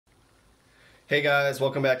Hey guys,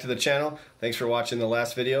 welcome back to the channel. Thanks for watching the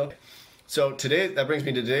last video. So today, that brings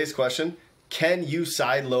me to today's question. Can you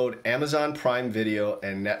sideload Amazon Prime Video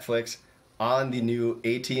and Netflix on the new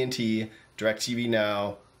AT&T DirecTV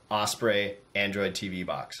Now Osprey Android TV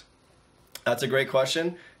box? That's a great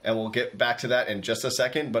question, and we'll get back to that in just a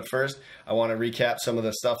second. But first, I want to recap some of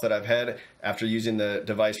the stuff that I've had after using the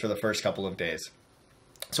device for the first couple of days.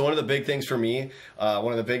 So one of the big things for me,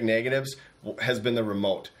 one of the big negatives has been the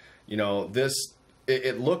remote. You know,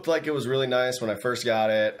 it looked like it was really nice when I first got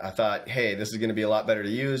it. I thought, hey, this is going to be a lot better to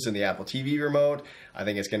use than the Apple TV remote. I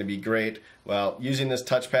think it's going to be great. Well, using this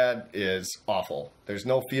touchpad is awful. There's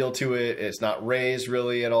no feel to it. It's not raised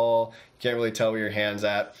really at all. You can't really tell where your hand's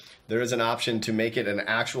at. There is an option to make it an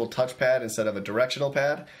actual touchpad instead of a directional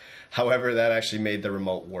pad. However, that actually made the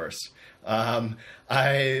remote worse.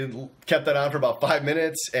 I kept that on for about 5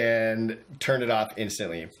 minutes and turned it off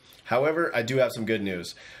instantly. However, I do have some good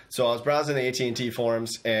news. So I was browsing the AT&T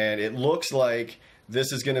forums, and it looks like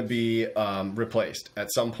this is going to be replaced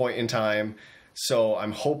at some point in time. So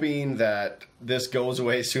I'm hoping that this goes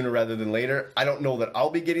away sooner rather than later. I don't know that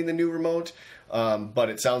I'll be getting the new remote, but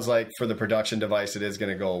it sounds like for the production device, it is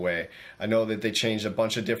going to go away. I know that they changed a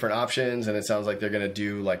bunch of different options, and it sounds like they're going to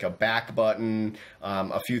do like a back button,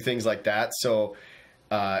 a few things like that. So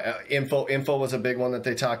info was a big one that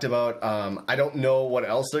they talked about. I don't know what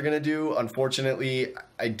else they're going to do. Unfortunately,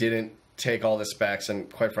 I didn't take all the specs,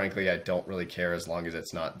 and quite frankly, I don't really care as long as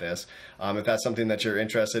it's not this. If that's something that you're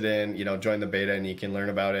interested in, you know, join the beta and you can learn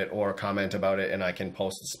about it or comment about it, and I can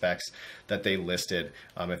post the specs that they listed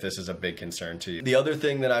if this is a big concern to you. The other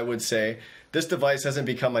thing that I would say, this device hasn't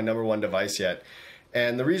become my #1 device yet.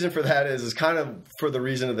 And the reason for that is kind of for the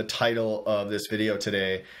reason of the title of this video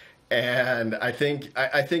today. And I think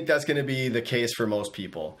that's going to be the case for most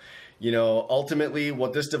people. You know, ultimately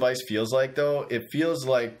what this device feels like though, it feels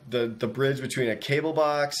like the bridge between a cable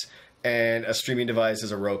box and a streaming device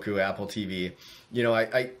is a Roku, Apple TV. You know,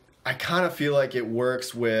 I kind of feel like it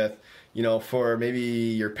works with, you know, for maybe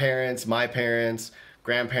your parents, my parents,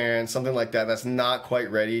 grandparents, something like that, that's not quite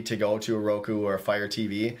ready to go to a Roku or a Fire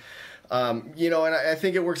TV. You know, and I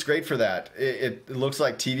think it works great for that. It looks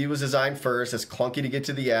like TV was designed first. It's clunky to get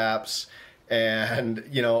to the apps. And,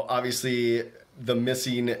 you know, obviously the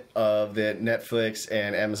missing of the Netflix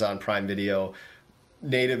and Amazon Prime Video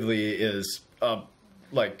natively is,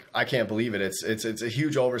 like, I can't believe it. It's a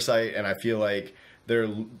huge oversight, and I feel like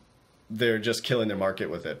they're just killing their market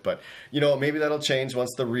with it. But, you know, maybe that'll change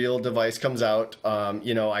once the real device comes out.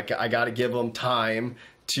 You know, I got to give them time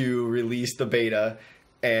to release the beta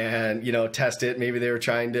and, you know, test it. Maybe they were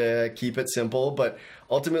trying to keep it simple, but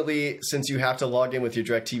ultimately, since you have to log in with your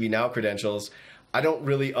DirecTV Now credentials, I don't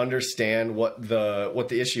really understand what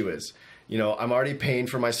the issue is. You know, I'm already paying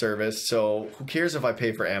for my service, so who cares if I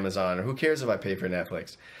pay for Amazon or who cares if I pay for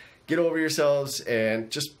Netflix? Get over yourselves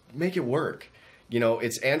and just make it work. You know,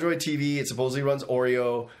 it's Android TV, it supposedly runs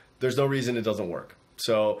Oreo. There's no reason it doesn't work.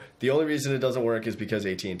 So the only reason it doesn't work is because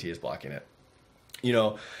AT&T is blocking it. You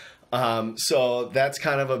know, so that's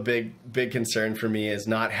kind of a big concern for me, is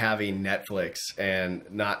not having Netflix and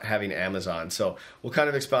not having Amazon. So we'll kind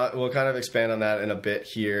of expand on that in a bit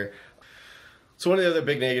here. So one of the other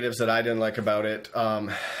big negatives that I didn't like about it,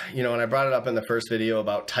 you know, and I brought it up in the first video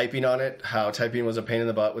about typing on it, how typing was a pain in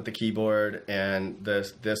the butt with the keyboard and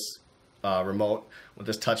this remote with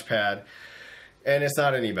this touchpad, and it's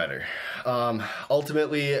not any better.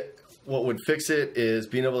 Ultimately, what would fix it is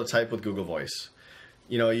being able to type with Google Voice.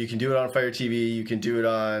 You know, you can do it on Fire TV, you can do it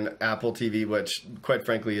on Apple TV, which quite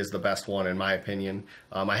frankly is the best one in my opinion.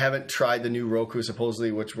 I haven't tried the new Roku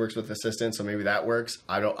supposedly, which works with Assistant, so maybe that works.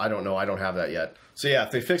 I don't know. I don't have that yet. So yeah,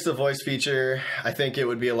 if they fix the voice feature, I think it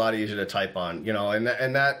would be a lot easier to type on. You know, and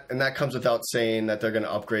that comes without saying that they're going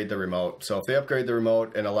to upgrade the remote. So if they upgrade the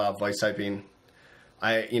remote and allow voice typing,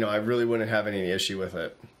 I really wouldn't have any issue with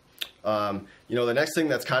it. You know, the next thing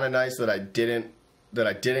that's kind of nice that I didn't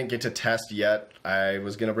get to test yet, I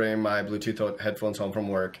was going to bring my Bluetooth headphones home from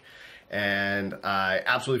work, and I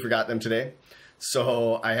absolutely forgot them today.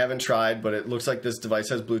 So I haven't tried, but it looks like this device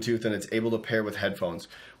has Bluetooth and it's able to pair with headphones,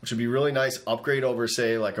 which would be really nice upgrade over,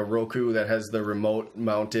 say, like a Roku that has the remote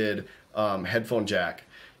mounted headphone jack.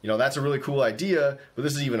 You know, that's a really cool idea, but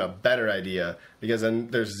this is even a better idea because then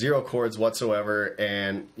there's 0 cords whatsoever,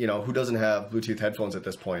 and, you know, who doesn't have Bluetooth headphones at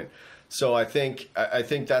this point? So I think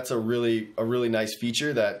that's a really nice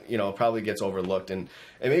feature that, you know, probably gets overlooked, and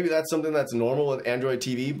maybe that's something that's normal with Android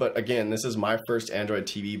TV, but again, this is my first Android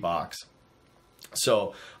TV box.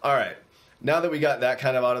 So, all right, now that we got that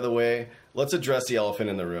kind of out of the way, let's address the elephant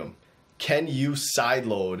in the room. Can you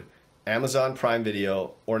sideload Amazon Prime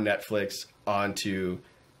Video or Netflix onto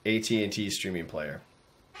AT&T streaming player?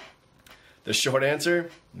 The short answer,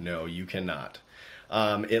 no, you cannot.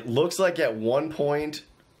 It looks like at one point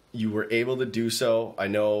you were able to do so. I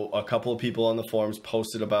know a couple of people on the forums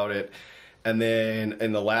posted about it. And then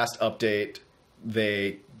in the last update,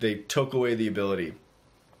 they took away the ability.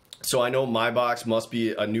 So I know my box must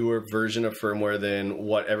be a newer version of firmware than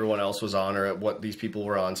what everyone else was on or what these people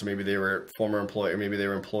were on. So maybe they were former employee, or maybe they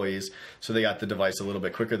were employees. So they got the device a little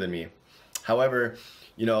bit quicker than me. However,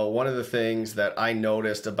 you know, one of the things that I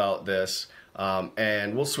noticed about this,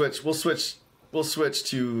 and we'll switch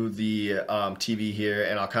to the TV here,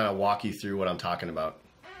 and I'll kind of walk you through what I'm talking about.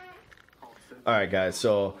 All right, guys.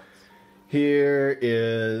 So here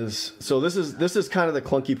is, this is kind of the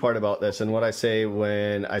clunky part about this, and what I say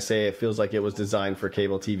when I say it feels like it was designed for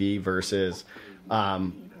cable TV versus,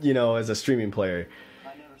 you know, as a streaming player.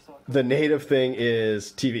 The native thing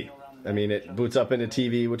is TV. I mean, it boots up into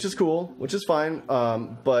TV, which is cool, which is fine.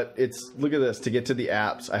 But it's, look at this, to get to the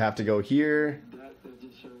apps, I have to go here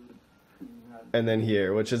and then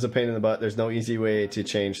here, which is a pain in the butt. There's no easy way to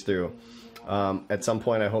change through. At some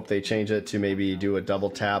point, I hope they change it to maybe do a double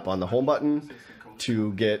tap on the home button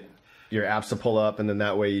to get your apps to pull up, and then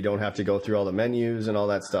that way you don't have to go through all the menus and all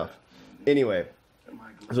that stuff. Anyway,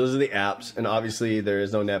 so those are the apps, and obviously there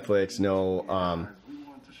is no Netflix, no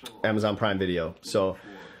Amazon Prime Video. So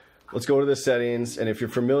let's go to the settings, and if you're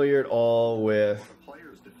familiar at all with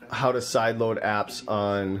how to sideload apps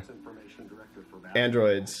on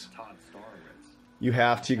Androids, you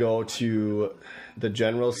have to go to the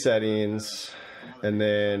general settings and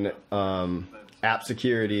then app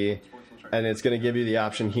security, and it's going to give you the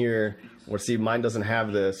option here where, see, mine doesn't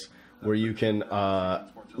have this, where you can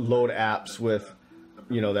load apps with,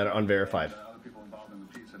 you know, that are unverified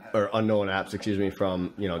or unknown apps, excuse me,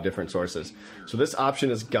 from, you know, different sources. So this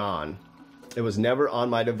option is gone. It was never on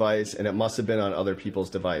my device, and it must have been on other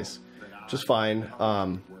people's device. Just fine.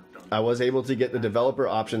 I was able to get the developer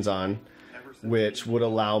options on, which would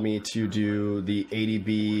allow me to do the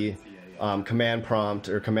ADB command prompt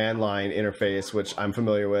or command line interface, which I'm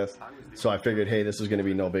familiar with. So I figured, hey, this is going to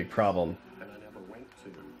be no big problem.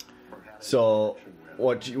 So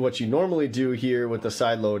what you normally do here with the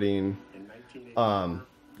side loading,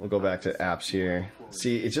 we'll go back to apps here.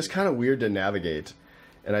 See, it's just kind of weird to navigate,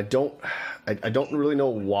 and I don't really know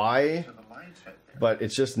why, but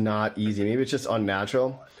it's just not easy. Maybe it's just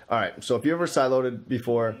unnatural. All right, so if you ever side loaded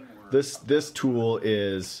before, this tool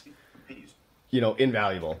is, you know,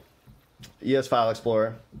 invaluable. ES File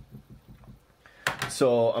Explorer.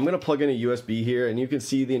 So I'm going to plug in a USB here, and you can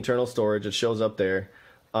see the internal storage. It shows up there.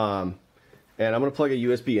 And I'm going to plug a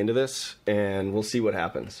USB into this, and we'll see what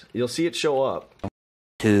happens. You'll see it show up.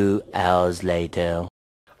 2 hours later.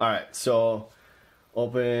 All right, so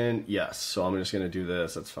open, yes. So I'm just going to do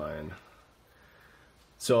this. That's fine.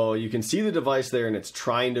 So you can see the device there, and it's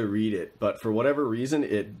trying to read it, but for whatever reason,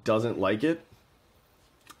 it doesn't like it.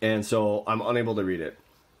 And so I'm unable to read it.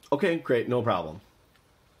 Okay, great, no problem.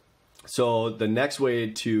 So the next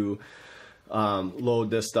way to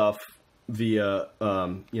load this stuff via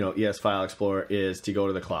you know, ES File Explorer is to go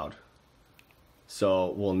to the cloud.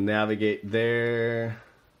 So we'll navigate there.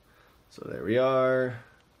 So there we are.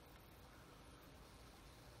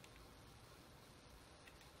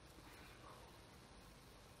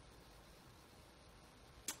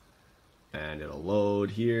 And it'll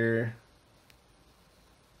load here.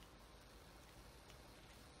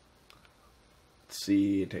 Let's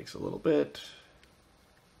see, it takes a little bit.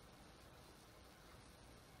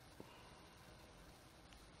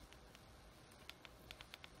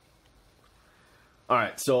 All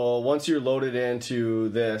right, so once you're loaded into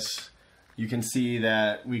this, you can see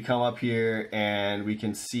that we come up here and we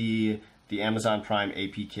can see the Amazon Prime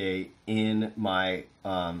APK in my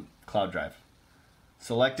cloud drive.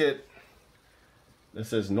 Select it.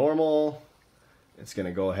 This is normal. It's going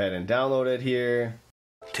to go ahead and download it here.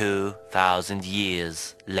 2,000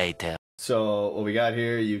 years later. So what we got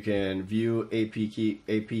here, you can view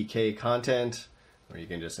APK content, or you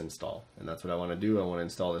can just install. And that's what I want to do. I want to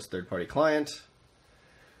install this third-party client.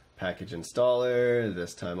 Package installer,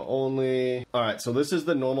 this time only. All right, so this is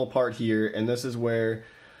the normal part here, and this is where,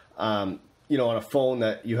 you know, on a phone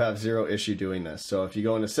that you have zero issue doing this. So if you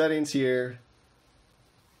go into settings here,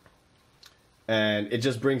 and it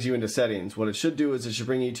just brings you into settings. What it should do is it should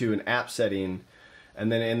bring you to an app setting, and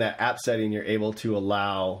then in that app setting, you're able to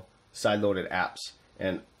allow side-loaded apps.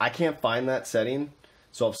 And I can't find that setting,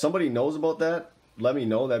 so if somebody knows about that, let me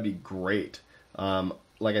know. That'd be great.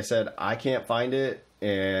 Like I said, I can't find it,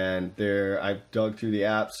 and I've dug through the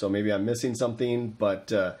apps, so maybe I'm missing something,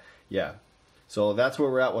 but yeah. So that's where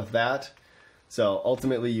we're at with that. So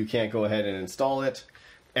ultimately, you can't go ahead and install it.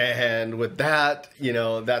 And with that, you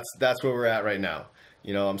know, that's where we're at right now.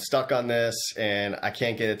 You know, I'm stuck on this and I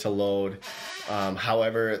can't get it to load.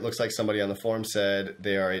 However, it looks like somebody on the forum said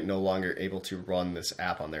they are no longer able to run this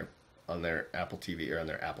app on their Apple TV, or on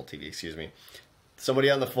their Apple TV, excuse me. Somebody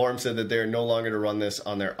on the forum said that they're no longer to run this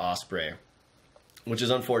on their Osprey, which is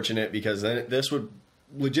unfortunate because then this would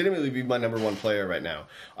legitimately be my #1 player right now.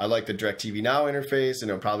 I like the DirecTV Now interface, and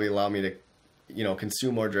it'll probably allow me to, you know,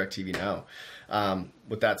 consume more DirecTV Now.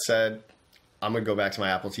 With that said, I'm gonna go back to my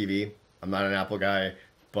Apple TV. I'm not an Apple guy,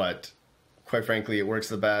 but quite frankly, it works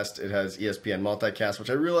the best. It has ESPN multicast,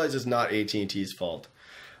 which I realize is not AT&T's fault.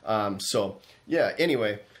 So yeah,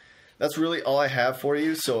 anyway, that's really all I have for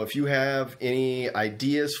you. So if you have any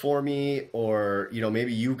ideas for me, or, you know,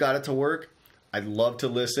 maybe you got it to work, I'd love to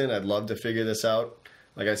listen. I'd love to figure this out.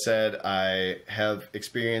 Like I said, I have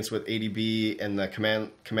experience with ADB and the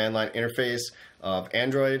command line interface of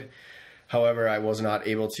Android. However, I was not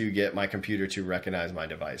able to get my computer to recognize my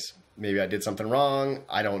device. Maybe I did something wrong.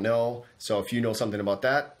 I don't know. So if you know something about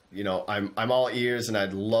that, you know, I'm all ears, and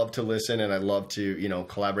I'd love to listen, and I'd love to, you know,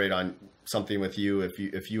 collaborate on something with you.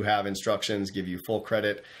 If you have instructions, give you full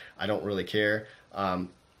credit. I don't really care.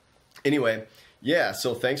 Anyway, yeah,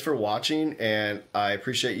 so thanks for watching, and I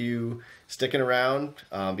appreciate you sticking around.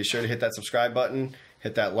 Be sure to hit that subscribe button,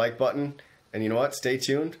 hit that like button, and you know what? Stay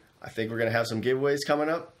tuned. I think we're going to have some giveaways coming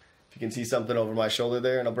up. If you can see something over my shoulder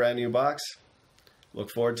there in a brand new box, look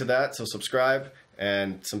forward to that. So subscribe,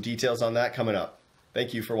 and some details on that coming up.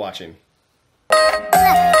 Thank you for watching.